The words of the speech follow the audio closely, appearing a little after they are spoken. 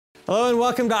Hello and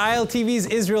welcome to ILTV's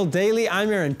Israel Daily.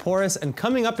 I'm Aaron Porras, and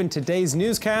coming up in today's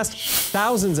newscast,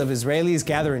 thousands of Israelis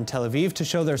gather in Tel Aviv to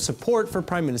show their support for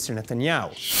Prime Minister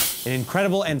Netanyahu. An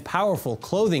incredible and powerful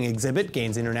clothing exhibit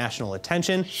gains international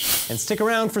attention, and stick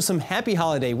around for some happy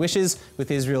holiday wishes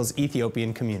with Israel's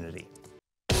Ethiopian community.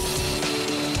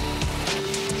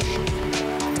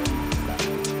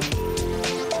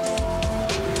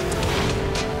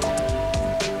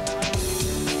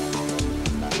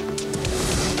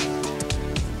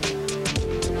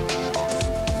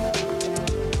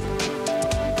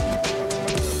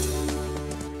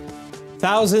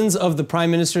 Thousands of the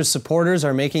Prime Minister's supporters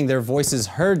are making their voices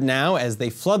heard now as they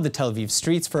flood the Tel Aviv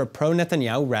streets for a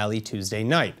pro-Netanyahu rally Tuesday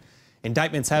night.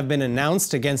 Indictments have been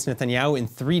announced against Netanyahu in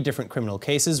 3 different criminal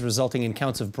cases, resulting in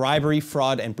counts of bribery,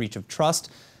 fraud, and breach of trust.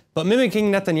 But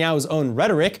mimicking Netanyahu's own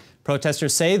rhetoric,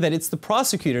 protesters say that it's the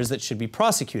prosecutors that should be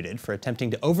prosecuted for attempting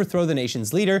to overthrow the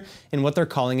nation's leader in what they're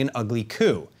calling an ugly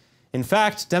coup. In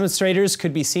fact, demonstrators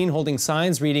could be seen holding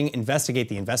signs reading "Investigate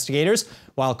the investigators,"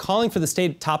 while calling for the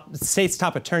state's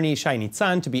top attorney, Shai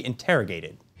Nitzan, to be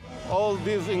interrogated. All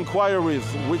these inquiries,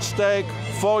 which take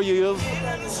 4 years,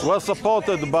 were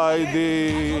supported by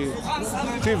the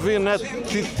TV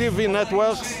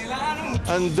networks,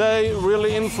 and they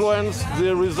really influenced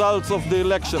the results of the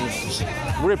elections.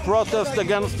 We protest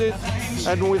against it,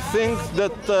 and we think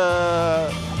that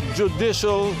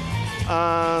judicial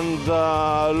and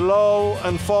law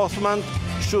enforcement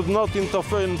should not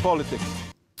interfere in politics.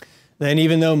 Then,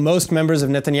 even though most members of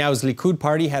Netanyahu's Likud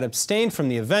party had abstained from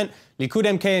the event, Likud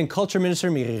MK and Culture Minister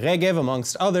Miri Regev,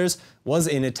 amongst others, was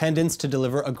in attendance to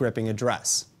deliver a gripping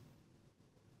address.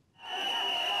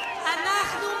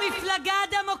 אנחנו מפלגה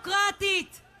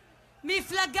דמוקרטית,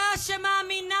 מפלגה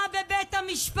שמאמינה בבית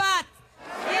המשפט.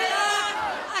 ורק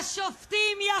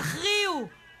השופטים יכריעו,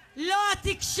 לא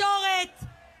התקשורת,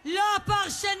 לא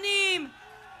הפרשנים,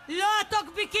 לא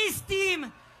הטוקבקיסטים,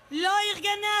 לא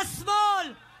ארגני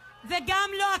השמאל, וגם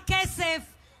לא הכסף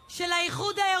של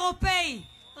האיחוד האירופאי,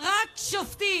 רק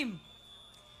שופטים.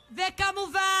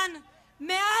 וכמובן,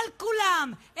 מעל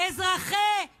כולם,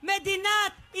 אזרחי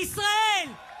מדינת ישראל.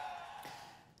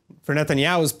 For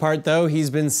Netanyahu's part, though,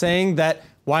 he's been saying that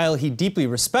while he deeply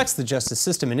respects the justice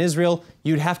system in Israel,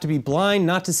 you'd have to be blind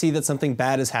not to see that something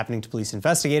bad is happening to police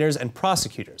investigators and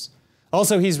prosecutors.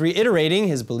 Also, he's reiterating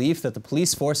his belief that the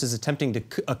police force is attempting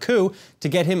a coup to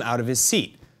get him out of his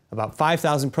seat. About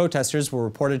 5,000 protesters were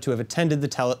reported to have attended the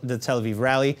Tel Aviv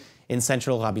rally in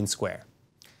central Rabin Square.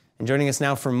 And joining us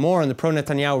now for more on the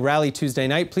pro-Netanyahu rally Tuesday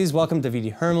night, please welcome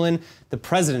Davidi Hermelin, the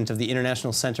president of the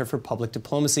International Center for Public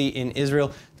Diplomacy in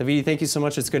Israel. Davidi, thank you so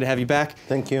much. It's good to have you back.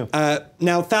 Thank you.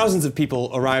 Now, thousands of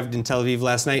people arrived in Tel Aviv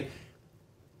last night.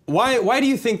 Why do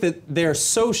you think that they're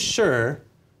so sure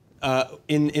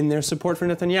in their support for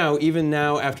Netanyahu, even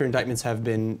now after indictments have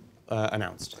been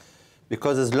announced?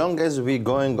 Because as long as we're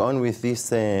going on with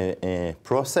this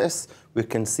process, we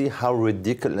can see how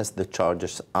ridiculous the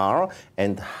charges are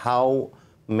and how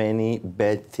many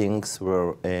bad things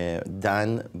were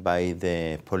done by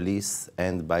the police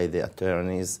and by the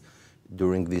attorneys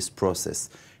during this process.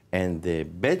 And the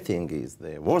bad thing is,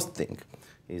 the worst thing,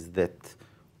 is that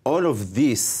all of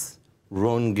these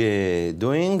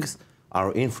wrongdoings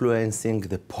are influencing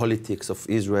the politics of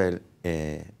Israel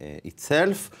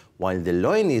itself, while the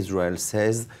law in Israel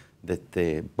says that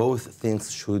both things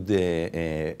should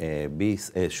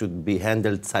be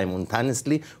handled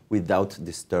simultaneously without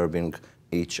disturbing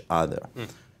each other.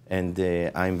 And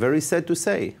I'm very sad to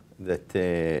say that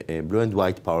Blue and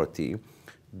White Party,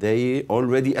 they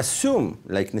already assume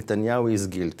like Netanyahu is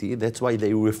guilty. That's why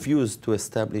they refuse to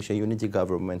establish a unity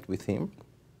government with him.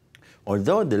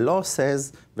 Although the law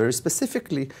says very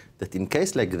specifically that in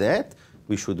case like that,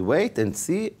 we should wait and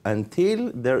see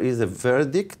until there is a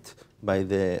verdict by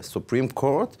the Supreme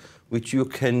Court, which you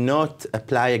cannot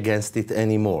apply against it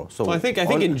anymore. So well, I think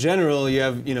in general you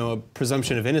have a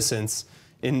presumption of innocence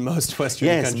in most Western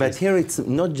countries. Yes, but here it's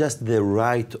not just the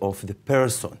right of the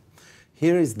person.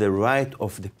 Here is the right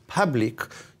of the public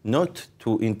not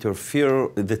to interfere,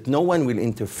 that no one will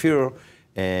interfere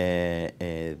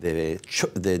the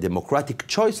democratic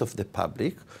choice of the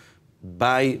public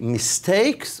by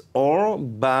mistakes or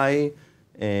by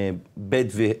bad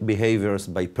behaviors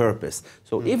by purpose.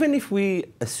 So even if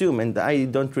we assume, and I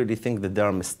don't really think that there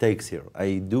are mistakes here,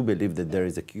 I do believe that there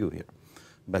is a coup here,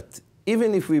 but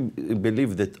even if we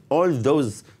believe that all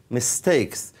those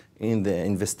mistakes in the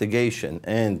investigation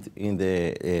and in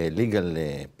the legal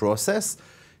process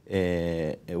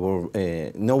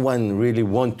no one really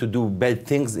want to do bad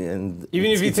things, and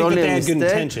even if you think that they had good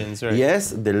intentions, right?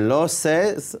 Yes, the law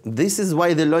says this is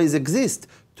why the law exist,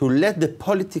 to let the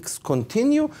politics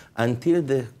continue until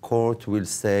the court will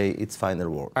say its final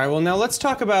word. All right, well, now let's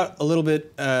talk about a little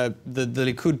bit the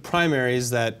Likud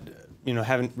primaries that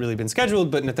haven't really been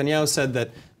scheduled, but Netanyahu said that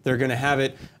they're going to have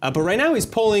it. But right now he's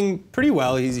polling pretty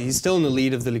well. He's still in the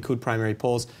lead of the Likud primary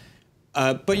polls.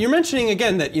 But you're mentioning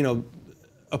again that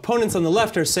opponents on the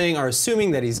left are assuming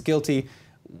that he's guilty.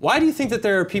 Why do you think that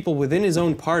there are people within his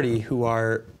own party who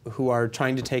are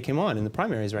trying to take him on in the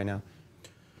primaries right now?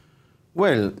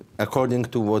 Well, according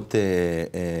to what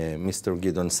Mr.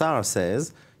 Gideon Sa'ar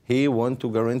says, he wants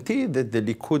to guarantee that the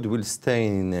Likud will stay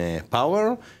in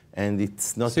power, and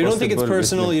it's not. So you don't think it's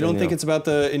personal? You don't think it's about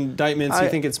the indictments? You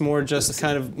think it's more just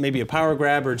kind of maybe a power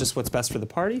grab or just what's best for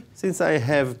the party? Since I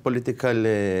have political,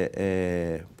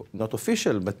 not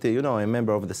official, but I'm a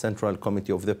member of the Central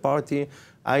Committee of the party,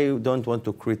 I don't want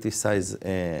to criticize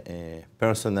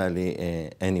personally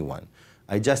anyone.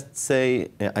 I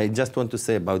just want to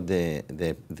say about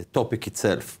the topic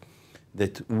itself,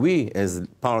 that we as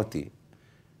party,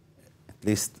 at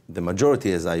least the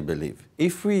majority as I believe,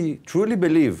 if we truly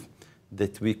believe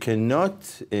that we cannot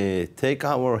take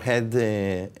our head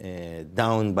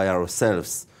down by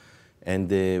ourselves and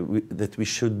that we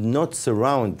should not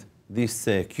surround this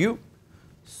queue,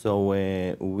 so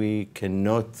we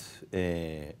cannot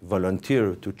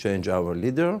volunteer to change our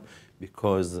leader,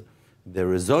 because the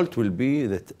result will be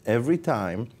that every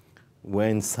time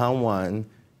when someone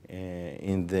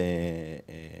in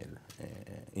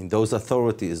those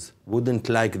authorities wouldn't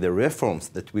like the reforms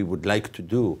that we would like to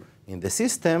do in the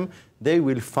system, they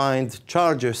will find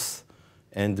charges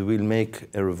and will make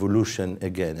a revolution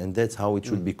again. And that's how it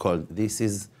should be called. This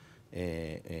is,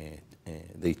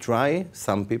 they try,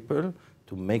 some people,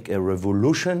 to make a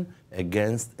revolution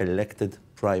against elected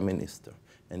prime minister.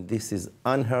 And this is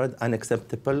unheard,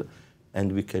 unacceptable,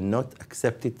 and we cannot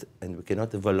accept it, and we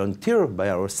cannot volunteer by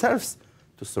ourselves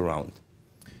to surround.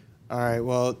 All right,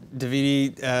 well,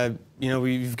 Davidi,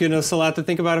 you've given us a lot to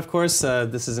think about, of course.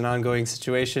 This is an ongoing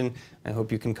situation. I hope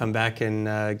you can come back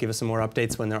and give us some more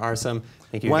updates when there are some.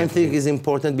 Thank you. One thing is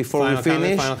important before we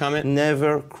finish. Final comment?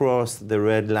 Never cross the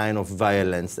red line of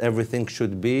violence. Everything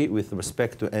should be with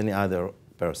respect to any other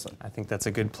person. I think that's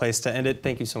a good place to end it.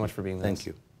 Thank you so much for being with us. Thank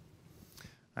you.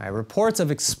 All right, reports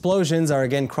of explosions are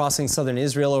again crossing southern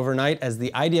Israel overnight as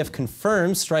the IDF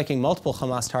confirms striking multiple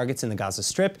Hamas targets in the Gaza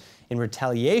Strip in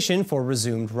retaliation for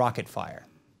resumed rocket fire.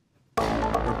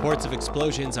 Reports of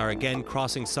explosions are again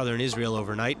crossing southern Israel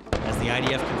overnight as the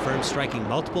IDF confirms striking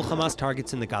multiple Hamas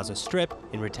targets in the Gaza Strip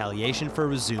in retaliation for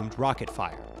resumed rocket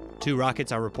fire. 2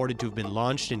 rockets are reported to have been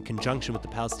launched in conjunction with the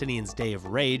Palestinians' Day of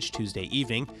Rage Tuesday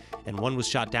evening, and one was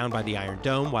shot down by the Iron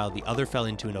Dome while the other fell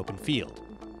into an open field.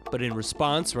 But in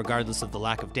response, regardless of the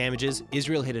lack of damages,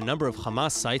 Israel hit a number of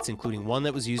Hamas sites, including one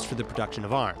that was used for the production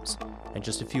of arms. And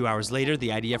just a few hours later, the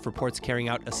IDF reports carrying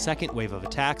out a second wave of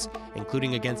attacks,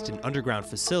 including against an underground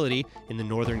facility in the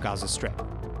northern Gaza Strip.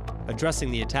 Addressing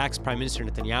the attacks, Prime Minister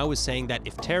Netanyahu is saying that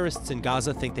if terrorists in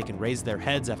Gaza think they can raise their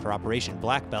heads after Operation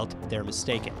Black Belt, they're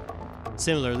mistaken.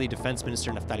 Similarly, Defense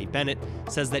Minister Naftali Bennett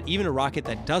says that even a rocket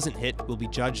that doesn't hit will be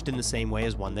judged in the same way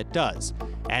as one that does,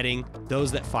 adding,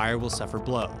 those that fire will suffer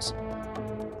blows.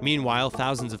 Meanwhile,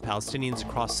 thousands of Palestinians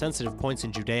across sensitive points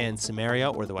in Judea and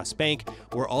Samaria, or the West Bank,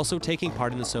 were also taking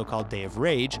part in the so-called Day of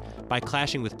Rage by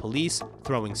clashing with police,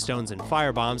 throwing stones and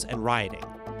firebombs, and rioting.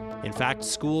 In fact,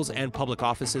 schools and public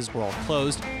offices were all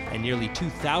closed, and nearly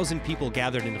 2,000 people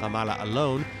gathered in Ramallah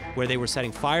alone, where they were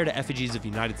setting fire to effigies of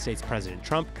United States President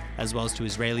Trump, as well as to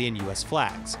Israeli and U.S.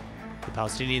 flags. The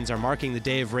Palestinians are marking the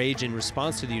Day of Rage in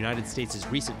response to the United States'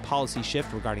 recent policy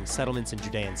shift regarding settlements in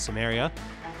Judea and Samaria.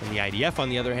 And the IDF, on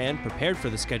the other hand, prepared for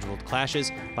the scheduled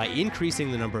clashes by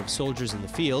increasing the number of soldiers in the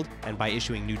field and by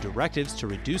issuing new directives to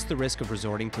reduce the risk of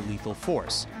resorting to lethal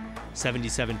force.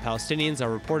 77 Palestinians are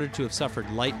reported to have suffered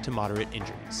light to moderate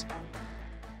injuries.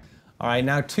 All right,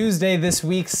 now Tuesday this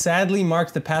week sadly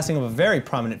marked the passing of a very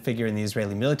prominent figure in the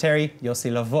Israeli military,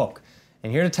 Yossi Lavok.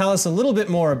 And here to tell us a little bit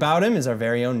more about him is our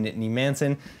very own Nittany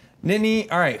Manson. Nittany,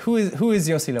 all right, who is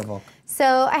Yossi Lavok?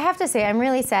 So I have to say, I'm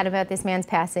really sad about this man's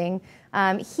passing.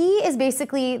 He is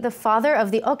basically the father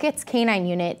of the Oketz K-9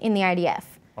 unit in the IDF.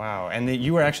 Wow, and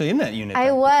you were actually in that unit.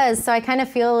 I was, so I kind of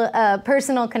feel a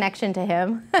personal connection to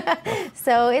him.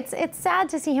 So it's sad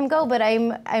to see him go, but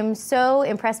I'm so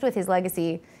impressed with his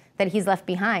legacy that he's left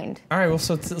behind. All right, well,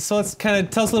 so let's kind of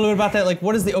tell us a little bit about that. Like,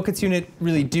 what does the Oketz unit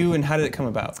really do, and how did it come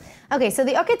about? Okay, so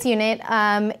the Oketz unit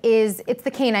it's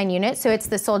the K-9 unit, so it's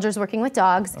the soldiers working with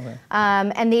dogs, okay.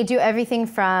 And they do everything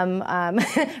from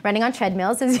running on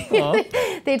treadmills.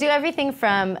 They do everything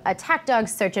from attack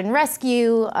dogs, search and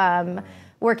rescue,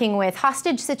 working with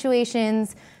hostage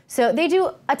situations. So they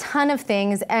do a ton of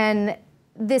things, and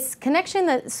this connection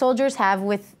that soldiers have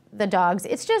with the dogs,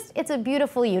 it's a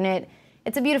beautiful unit.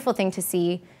 It's a beautiful thing to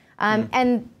see.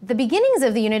 And the beginnings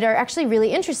of the unit are actually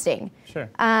really interesting. Sure.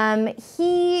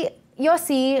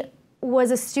 Yossi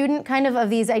was a student kind of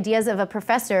these ideas of a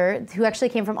professor who actually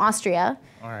came from Austria.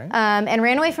 All right. And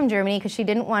ran away from Germany because she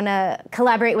didn't want to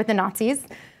collaborate with the Nazis.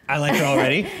 I like her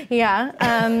already.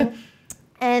 Yeah.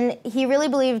 And he really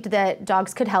believed that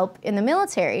dogs could help in the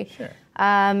military. Sure.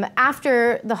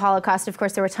 After the Holocaust, of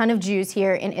course, there were a ton of Jews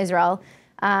here in Israel.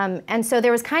 And so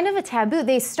there was kind of a taboo.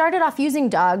 They started off using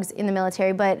dogs in the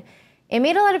military, but it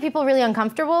made a lot of people really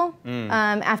uncomfortable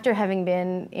after having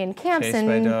been in camps. Chased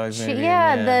by dogs, maybe,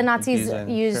 the Nazis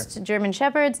used sure. German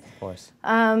Shepherds. Of course.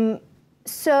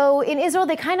 So in Israel,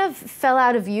 they kind of fell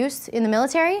out of use in the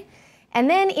military. And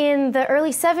then in the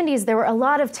early 70s, there were a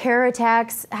lot of terror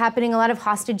attacks happening, a lot of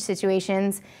hostage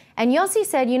situations. And Yossi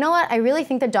said, you know what, I really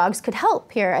think that dogs could help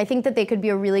here. I think that they could be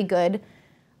a really good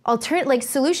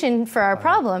solution for our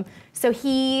problem. So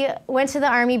he went to the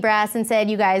army brass and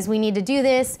said, you guys, we need to do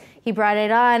this. He brought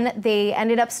it on. They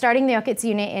ended up starting the Yokitz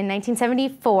unit in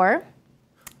 1974.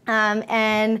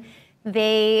 And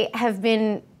they have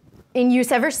been in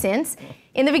use ever since.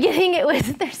 In the beginning,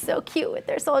 they're so cute with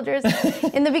their soldiers.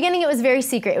 In the beginning, it was very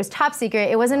secret. It was top secret.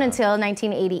 It wasn't until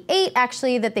 1988,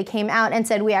 actually, that they came out and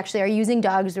said, we actually are using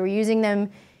dogs. We're using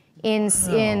them in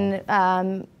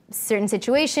certain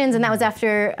situations. And that was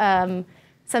after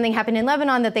something happened in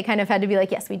Lebanon that they kind of had to be like,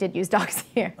 yes, we did use dogs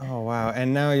here. Oh, wow.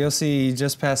 And now Yossi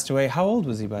just passed away. How old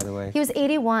was he, by the way? He was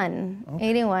 81.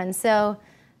 Okay. 81. So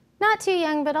not too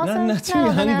young, but also not too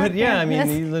young, but yeah, I mean,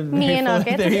 he lived very full.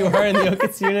 There you are in the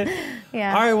Yokitz unit.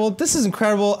 Yeah. All right, well, this is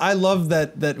incredible. I love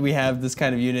that we have this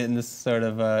kind of unit and this sort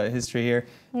of history here.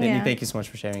 Nittany, thank you so much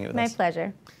for sharing it with us. My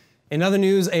pleasure. In other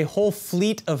news, a whole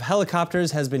fleet of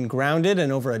helicopters has been grounded,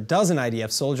 and over a dozen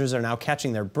IDF soldiers are now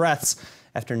catching their breaths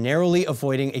after narrowly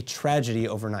avoiding a tragedy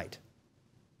overnight.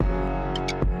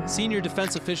 Senior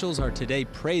defense officials are today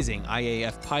praising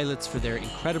IAF pilots for their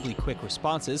incredibly quick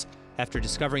responses after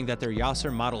discovering that their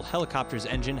Yasser model helicopter's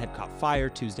engine had caught fire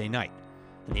Tuesday night.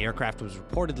 And the aircraft was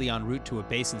reportedly en route to a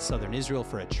base in southern Israel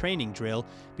for a training drill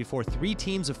before 3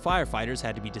 teams of firefighters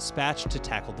had to be dispatched to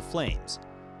tackle the flames.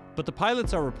 But the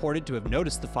pilots are reported to have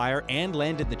noticed the fire and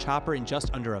landed the chopper in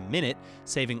just under a minute,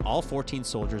 saving all 14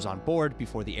 soldiers on board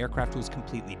before the aircraft was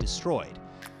completely destroyed.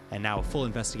 And now a full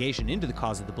investigation into the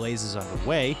cause of the blaze is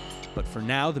underway, but for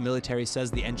now the military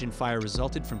says the engine fire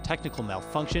resulted from technical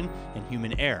malfunction and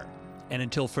human error. And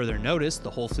until further notice, the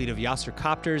whole fleet of Yasser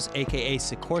copters, aka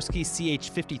Sikorsky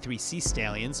CH-53C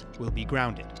Stallions, will be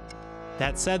grounded.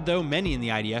 That said, though, many in the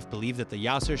IDF believe that the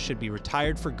Yasser should be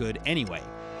retired for good anyway,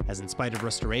 as in spite of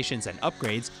restorations and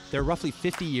upgrades, they're roughly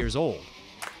 50 years old.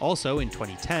 Also, in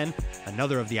 2010,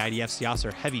 another of the IDF's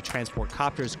Yasser heavy transport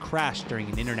copters crashed during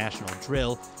an international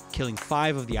drill, killing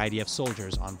 5 of the IDF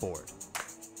soldiers on board.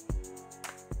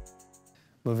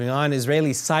 Moving on,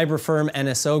 Israeli cyber firm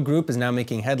NSO Group is now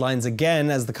making headlines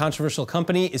again as the controversial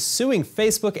company is suing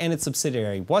Facebook and its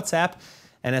subsidiary WhatsApp.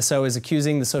 NSO is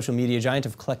accusing the social media giant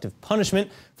of collective punishment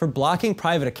for blocking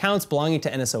private accounts belonging to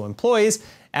NSO employees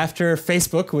after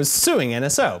Facebook was suing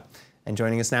NSO. And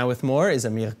joining us now with more is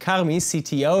Amir Karmi,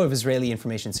 CTO of Israeli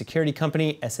information security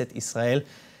company Eset Israel.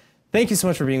 Thank you so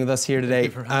much for being with us here today.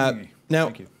 Thank you for having me. Now,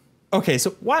 Thank you. Okay,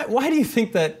 so why do you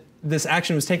think that this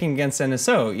action was taken against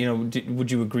NSO? You know, would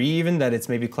you agree even that it's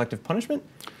maybe collective punishment?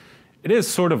 It is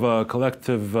sort of a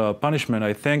collective punishment.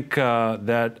 I think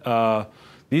that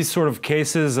these sort of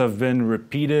cases have been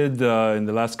repeated in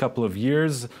the last couple of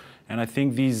years, and I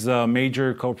think these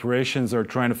major corporations are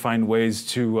trying to find ways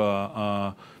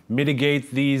to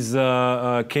mitigate these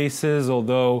cases,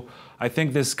 although I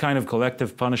think this kind of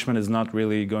collective punishment is not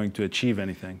really going to achieve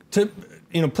anything.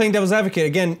 Playing devil's advocate,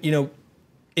 again,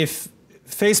 if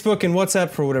Facebook and WhatsApp,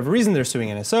 for whatever reason, they're suing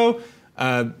NSO,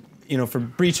 for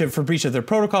breach of their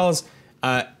protocols,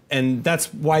 and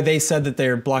that's why they said that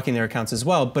they're blocking their accounts as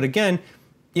well. But again,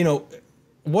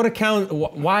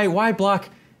 why block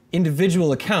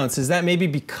individual accounts? Is that maybe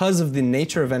because of the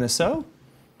nature of NSO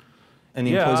and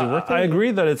the employees who work there? I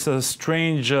agree that it's a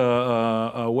strange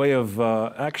way of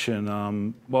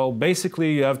action. Well,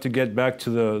 basically, you have to get back to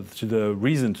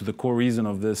the core reason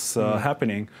of this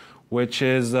happening, which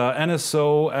is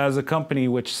NSO as a company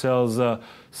which sells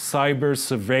cyber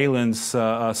surveillance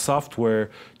software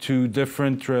to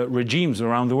different regimes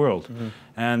around the world.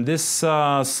 And this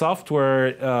software,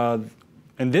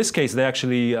 in this case, they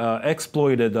actually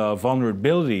exploited a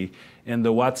vulnerability in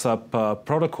the WhatsApp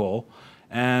protocol.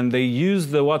 and they use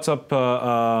the WhatsApp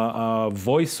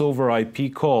voice over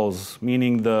IP calls,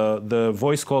 meaning the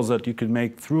voice calls that you could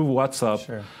make through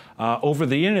WhatsApp over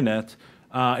the internet,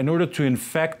 in order to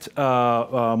infect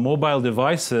mobile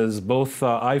devices, both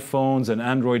iPhones and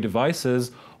Android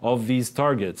devices, of these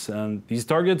targets. And these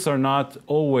targets are not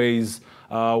always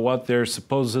what they're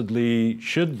supposedly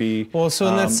should be. Well, so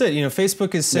and that's it. You know,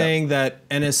 Facebook is saying that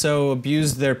NSO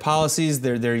abused their policies,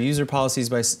 their user policies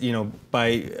by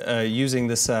using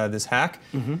this this hack.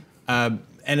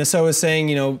 NSO is saying,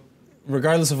 you know,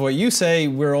 regardless of what you say,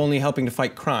 we're only helping to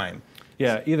fight crime.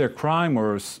 Yeah, either crime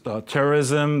or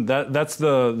terrorism. That's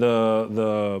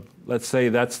the let's say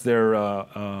that's their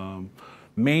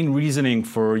main reasoning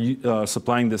for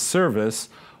supplying this service.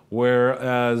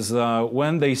 Whereas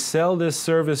when they sell this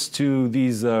service to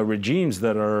these regimes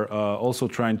that are also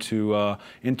trying to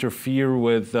interfere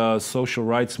with social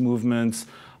rights movements,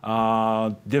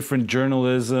 different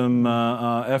journalism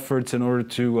efforts in order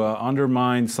to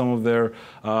undermine some of their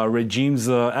regime's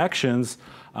actions,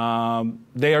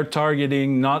 they are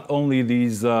targeting not only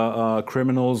these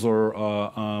criminals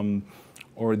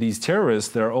or these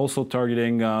terrorists, they're also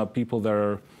targeting people that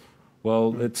are,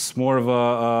 well, it's more of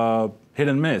a hit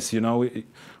and miss, you know.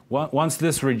 Once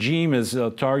this regime is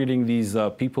targeting these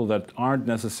people that aren't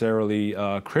necessarily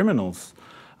criminals,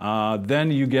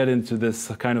 then you get into this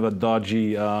kind of a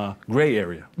dodgy gray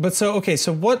area. But so, okay,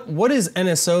 so what is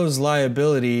NSO's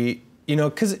liability, you know,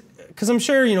 because I'm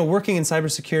sure, you know, working in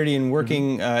cybersecurity and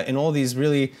working in all these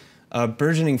really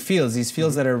burgeoning fields, these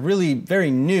fields that are really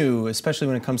very new, especially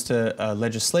when it comes to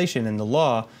legislation and the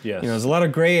law, you know, there's a lot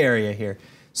of gray area here.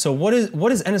 So what is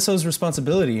NSO's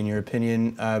responsibility, in your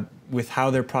opinion, with how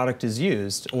their product is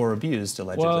used or abused,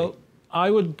 allegedly? Well,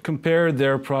 I would compare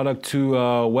their product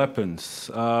to weapons.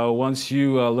 Once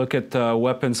you look at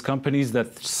weapons companies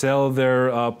that sell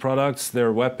their products,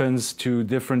 their weapons to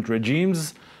different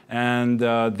regimes, and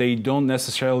they don't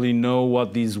necessarily know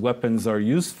what these weapons are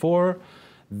used for,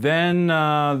 then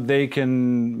they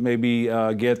can maybe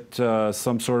get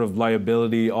some sort of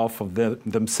liability off of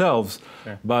themselves.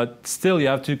 Sure. But still, you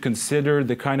have to consider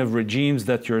the kind of regimes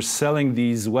that you're selling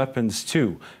these weapons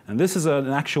to. And this is an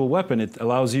actual weapon. It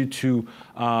allows you to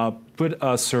put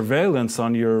a surveillance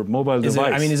on your mobile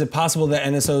device. Is it possible that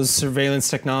NSO's surveillance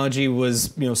technology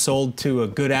was, you know, sold to a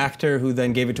good actor who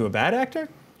then gave it to a bad actor?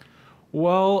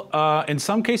 Well, in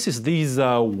some cases, these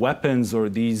weapons or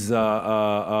these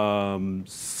cyber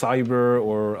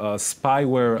or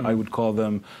spyware, I would call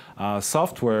them,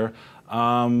 software,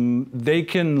 they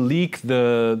can leak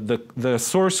the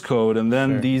source code, and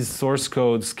then these source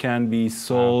codes can be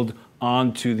sold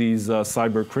onto these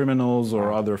cyber criminals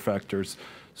or other factors.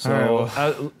 So,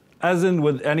 as in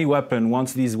with any weapon,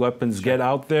 once these weapons get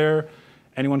out there,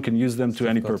 anyone can use them to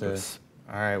any purpose.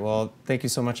 All right. Well, thank you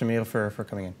so much, Emil, for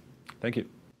coming in. Thank you.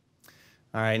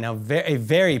 All right, now a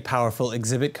very powerful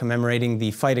exhibit commemorating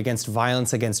the fight against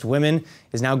violence against women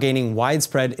is now gaining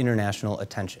widespread international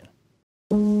attention.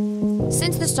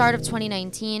 Since the start of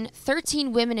 2019,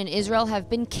 13 women in Israel have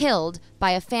been killed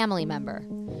by a family member.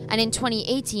 And in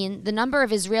 2018, the number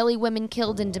of Israeli women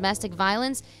killed in domestic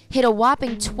violence hit a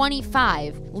whopping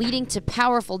 25, leading to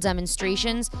powerful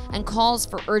demonstrations and calls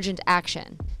for urgent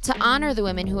action. To honor the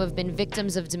women who have been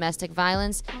victims of domestic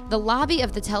violence, the lobby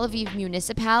of the Tel Aviv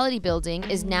municipality building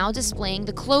is now displaying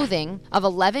the clothing of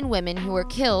 11 women who were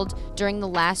killed during the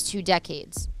last 2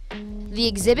 decades. The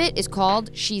exhibit is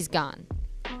called She's Gone.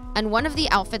 And one of the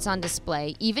outfits on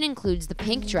display even includes the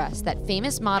pink dress that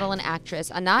famous model and actress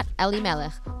Anat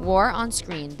Elimelech wore on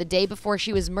screen the day before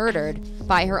she was murdered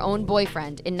by her own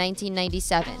boyfriend in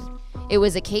 1997. It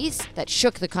was a case that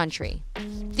shook the country.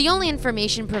 The only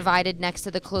information provided next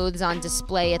to the clothes on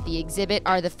display at the exhibit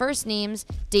are the first names,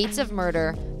 dates of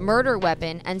murder, murder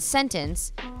weapon, and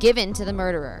sentence given to the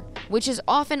murderer, which is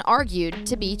often argued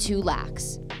to be too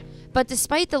lax. But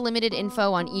despite the limited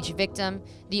info on each victim,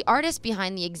 the artist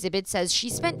behind the exhibit says she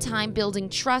spent time building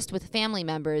trust with family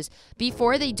members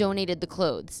before they donated the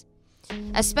clothes,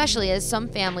 especially as some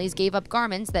families gave up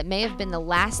garments that may have been the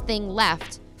last thing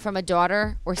left from a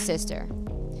daughter or sister.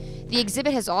 The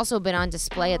exhibit has also been on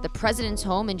display at the president's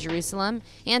home in Jerusalem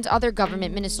and other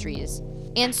government ministries.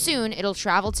 And soon it'll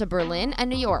travel to Berlin and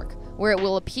New York, where it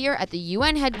will appear at the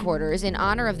UN headquarters in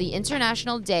honor of the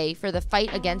International Day for the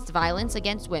Fight Against Violence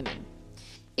Against Women.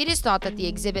 It is thought that the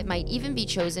exhibit might even be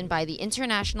chosen by the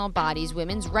international body's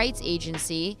Women's Rights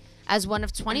Agency as one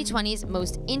of 2020's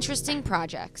most interesting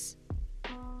projects.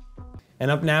 And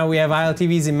up now, we have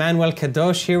ILTV's Emmanuel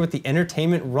Kadosh here with the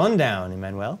entertainment rundown.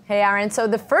 Emmanuel? Hey, Aaron. So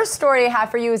the first story I have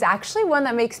for you is actually one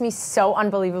that makes me so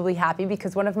unbelievably happy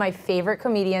because one of my favorite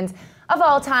comedians of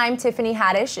all time, Tiffany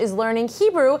Haddish, is learning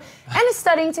Hebrew and is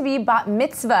studying to be bat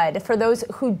mitzvahed. For those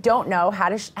who don't know,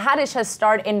 Haddish has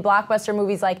starred in blockbuster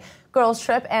movies like Girls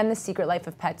Trip and The Secret Life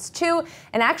of Pets 2,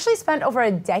 and actually spent over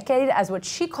a decade as what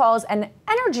she calls an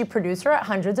energy producer at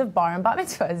hundreds of bar and bat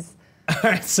mitzvahs. All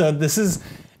right, so this is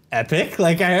epic.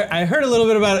 Like I heard a little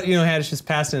bit about Haddish's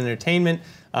past in entertainment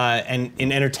and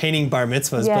in entertaining bar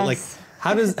mitzvahs, yes. But like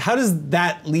how does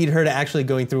that lead her to actually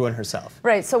going through one herself?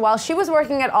 Right, so while she was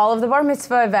working at all of the bar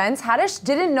mitzvah events, Haddish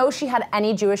didn't know she had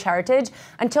any Jewish heritage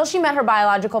until she met her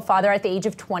biological father at the age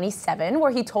of 27,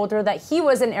 where he told her that he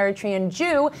was an Eritrean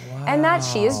Jew and that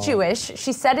she is Jewish.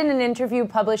 She said in an interview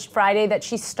published Friday that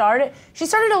she started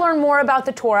to learn more about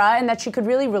the Torah and that she could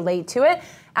really relate to it.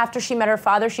 After she met her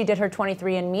father, she did her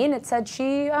 23andMe, and it said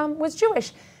she was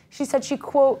Jewish. She said she,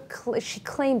 quote, she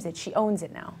claims it, she owns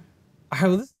it now.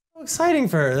 Oh, this is so exciting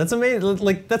for her. That's amazing.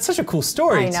 Like, that's such a cool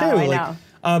story, too. I know.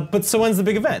 But so when's the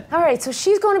big event? All right, so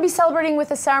she's going to be celebrating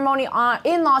with a ceremony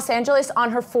in Los Angeles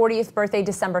on her 40th birthday,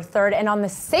 December 3rd. And on the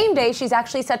same day, she's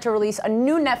actually set to release a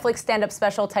new Netflix stand-up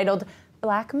special titled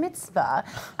Black Mitzvah.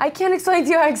 I can't explain to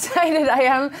you how excited I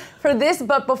am for this,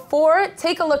 but before,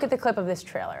 take a look at the clip of this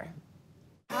trailer.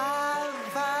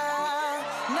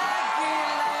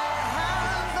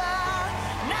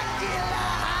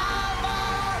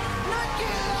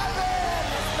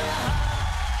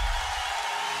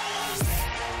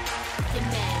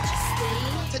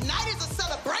 Tonight is a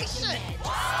celebration.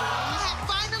 I have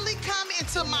finally come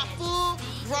into my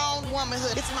full-grown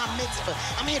womanhood. It's my mitzvah.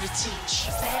 I'm here to teach.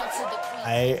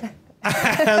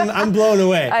 I'm blown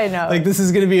away. I know. Like, this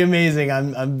is going to be amazing.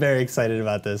 I'm very excited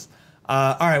about this.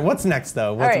 All right, what's next,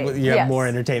 though? You have more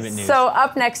entertainment news. So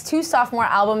up next, 2 sophomore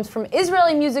albums from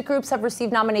Israeli music groups have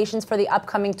received nominations for the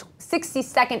upcoming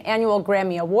 62nd Annual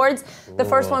Grammy Awards. The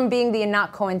first one being the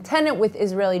Anat Cohen Tenet with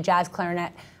Israeli jazz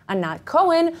clarinet Anat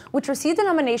Cohen, which received a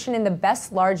nomination in the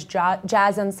Best Large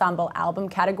Jazz Ensemble Album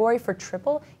category for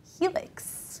Triple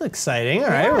Helix. That's exciting. All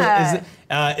right.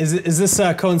 Yeah. Is this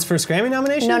Cohen's first Grammy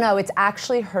nomination? No, it's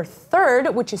actually her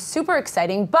third, which is super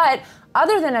exciting. But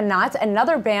other than Anat,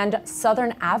 another band,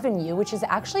 Southern Avenue, which is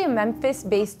actually a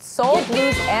Memphis-based soul,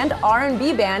 blues, and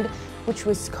R&B band, which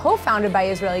was co-founded by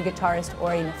Israeli guitarist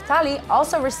Ori Naftali,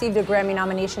 also received a Grammy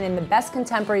nomination in the Best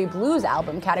Contemporary Blues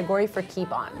Album category for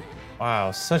Keep On.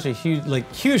 Wow, such a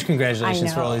huge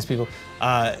congratulations for all these people.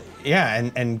 Yeah,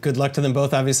 and good luck to them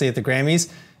both, obviously, at the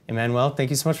Grammys. Emmanuel, thank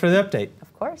you so much for the update.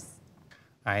 Of course.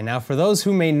 All right, now for those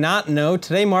who may not know,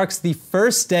 today marks the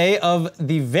first day of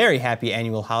the very happy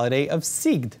annual holiday of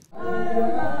Sigd.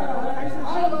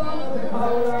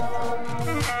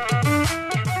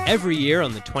 Every year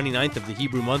on the 29th of the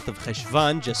Hebrew month of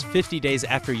Cheshvan, just 50 days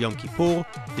after Yom Kippur,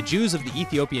 the Jews of the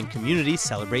Ethiopian community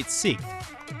celebrate Sigd.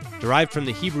 Derived from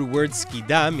the Hebrew word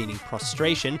skidah, meaning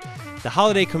prostration, the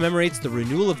holiday commemorates the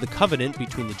renewal of the covenant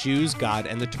between the Jews, God,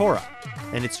 and the Torah.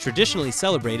 And it's traditionally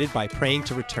celebrated by praying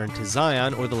to return to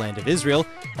Zion, or the land of Israel,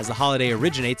 as the holiday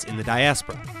originates in the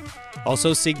diaspora.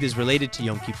 Also, Sigd is related to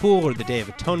Yom Kippur, or the Day of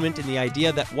Atonement, in the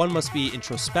idea that one must be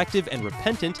introspective and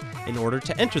repentant in order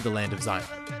to enter the land of Zion.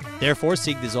 Therefore,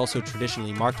 Sigd is also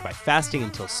traditionally marked by fasting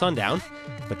until sundown.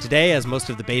 But today, as most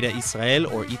of the Beta Israel,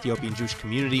 or Ethiopian Jewish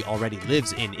community, already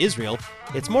lives in Israel,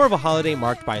 it's more of a holiday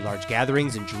marked by large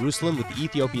gatherings in Jerusalem with the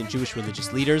Ethiopian Jewish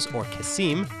religious leaders, or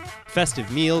Kesim,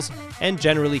 festive meals, and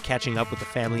generally catching up with the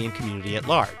family and community at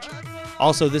large.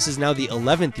 Also, this is now the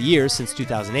 11th year since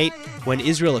 2008 when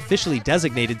Israel officially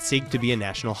designated Sigd to be a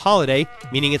national holiday,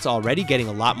 meaning it's already getting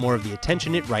a lot more of the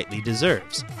attention it rightly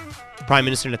deserves. Prime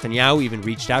Minister Netanyahu even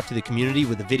reached out to the community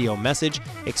with a video message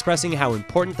expressing how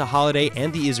important the holiday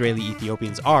and the Israeli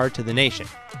Ethiopians are to the nation,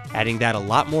 adding that a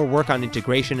lot more work on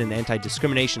integration and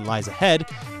anti-discrimination lies ahead,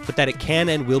 but that it can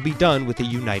and will be done with a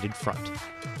united front.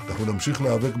 אנחנו נמשיך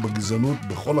להיאבק בגזענות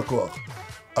בכל הכוח,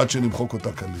 עד שנמחוק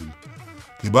אותה כליל.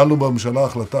 קיבלנו בממשלה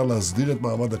החלטה להסדיר את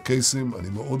מעמד הקייסים, אני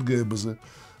מאוד גאה בזה.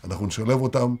 אנחנו נשלב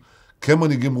אותם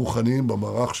כמנהיגים רוחניים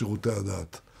במערך שירותי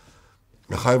הדת.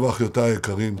 אחיי ואחיותיי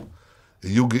היקרים,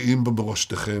 היו גאים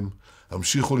במורשתכם,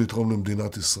 המשיכו לתרום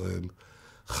למדינת ישראל.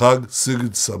 חג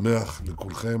סיגד שמח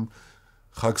לכולכם,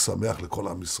 חג שמח לכל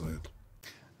עם ישראל.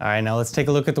 All right, now let's take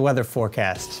a look at the weather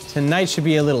forecast. Tonight should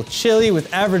be a little chilly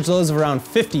with average lows of around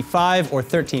 55 or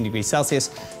 13 degrees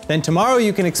Celsius. Then tomorrow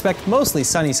you can expect mostly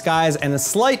sunny skies and a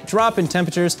slight drop in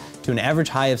temperatures to an average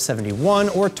high of 71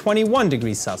 or 21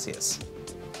 degrees Celsius.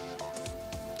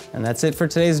 And that's it for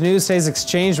today's news. Today's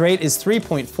exchange rate is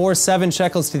 3.47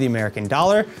 shekels to the American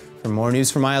dollar. For more news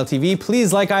from ILTV,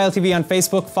 please like ILTV on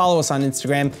Facebook, follow us on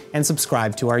Instagram, and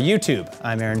subscribe to our YouTube.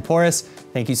 I'm Aaron Porras.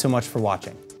 Thank you so much for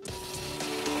watching.